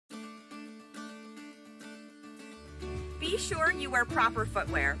Be sure you wear proper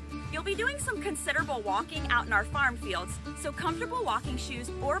footwear. You'll be doing some considerable walking out in our farm fields, so comfortable walking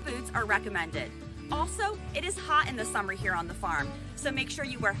shoes or boots are recommended. Also, it is hot in the summer here on the farm, so make sure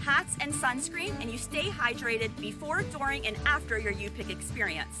you wear hats and sunscreen and you stay hydrated before, during, and after your U-Pick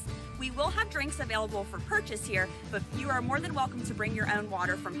experience. We will have drinks available for purchase here, but you are more than welcome to bring your own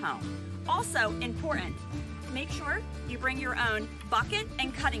water from home. Also, important, make sure you bring your own bucket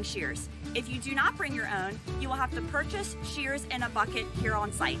and cutting shears. If you do not bring your own, you will have to purchase shears and a bucket here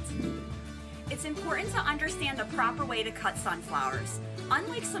on site. It's important to understand the proper way to cut sunflowers.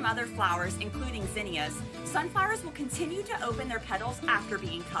 Unlike some other flowers, including zinnias, sunflowers will continue to open their petals after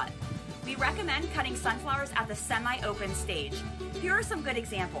being cut. We recommend cutting sunflowers at the semi-open stage. Here are some good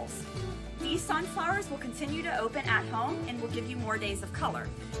examples. These sunflowers will continue to open at home and will give you more days of color.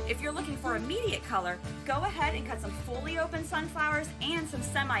 If you're looking for immediate color, go ahead and cut some fully open sunflowers and some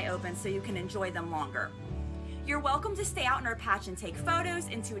semi-open so you can enjoy them longer. You're welcome to stay out in our patch and take photos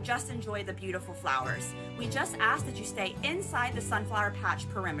and to just enjoy the beautiful flowers. We just ask that you stay inside the sunflower patch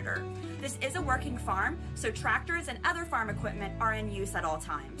perimeter. This is a working farm, so tractors and other farm equipment are in use at all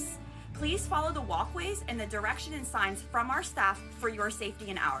times. Please follow the walkways and the direction and signs from our staff for your safety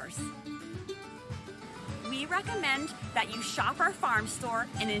and ours. We recommend that you shop our farm store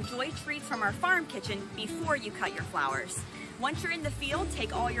and enjoy treats from our farm kitchen before you cut your flowers. Once you're in the field,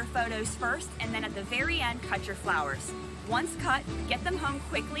 take all your photos first, and then at the very end, cut your flowers. Once cut, get them home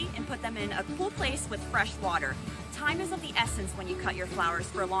quickly and put them in a cool place with fresh water. Time is of the essence when you cut your flowers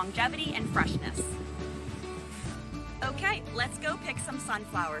for longevity and freshness. Okay, let's go pick some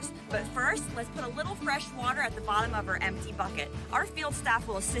sunflowers. But first, let's put a little fresh water at the bottom of our empty bucket. Our field staff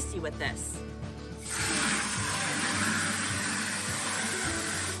will assist you with this.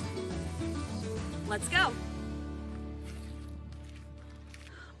 Let's go.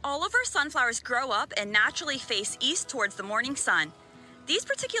 All of our sunflowers grow up and naturally face east towards the morning sun. These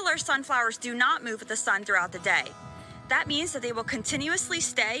particular sunflowers do not move with the sun throughout the day. That means that they will continuously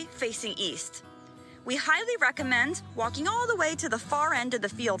stay facing east. We highly recommend walking all the way to the far end of the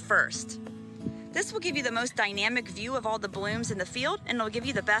field first. This will give you the most dynamic view of all the blooms in the field and it'll give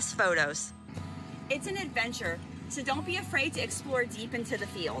you the best photos. It's an adventure, so don't be afraid to explore deep into the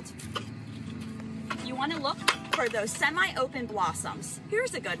field. You want to look for those semi-open blossoms.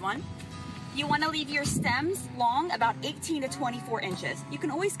 Here's a good one. You want to leave your stems long, about 18 to 24 inches. You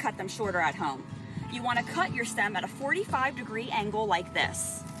can always cut them shorter at home. You want to cut your stem at a 45-degree angle like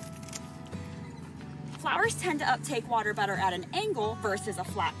this. Flowers tend to uptake water better at an angle versus a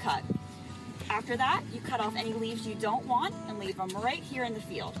flat cut. After that, you cut off any leaves you don't want and leave them right here in the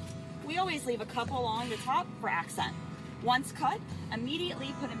field. We always leave a couple along the top for accent. Once cut,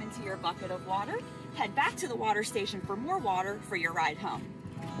 immediately put them into your bucket of water. Head back to the water station for more water for your ride home.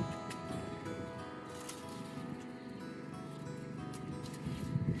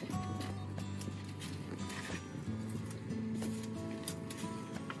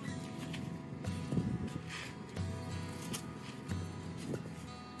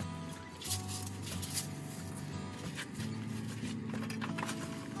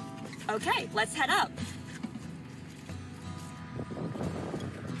 Okay, let's head up.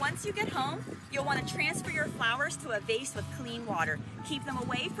 Once you get home, you'll want to transfer your flowers to a vase with clean water. Keep them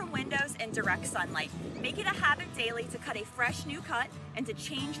away from windows and direct sunlight. Make it a habit daily to cut a fresh new cut and to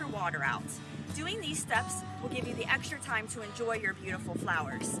change your water out. Doing these steps will give you the extra time to enjoy your beautiful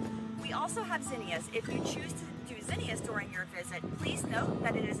flowers. We also have zinnias. If you choose to do zinnias during your visit, please note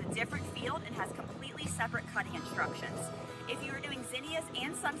that it is a different field and has completely separate cutting instructions. If you are doing zinnias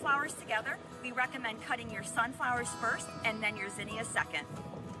and sunflowers together, we recommend cutting your sunflowers first and then your zinnias second.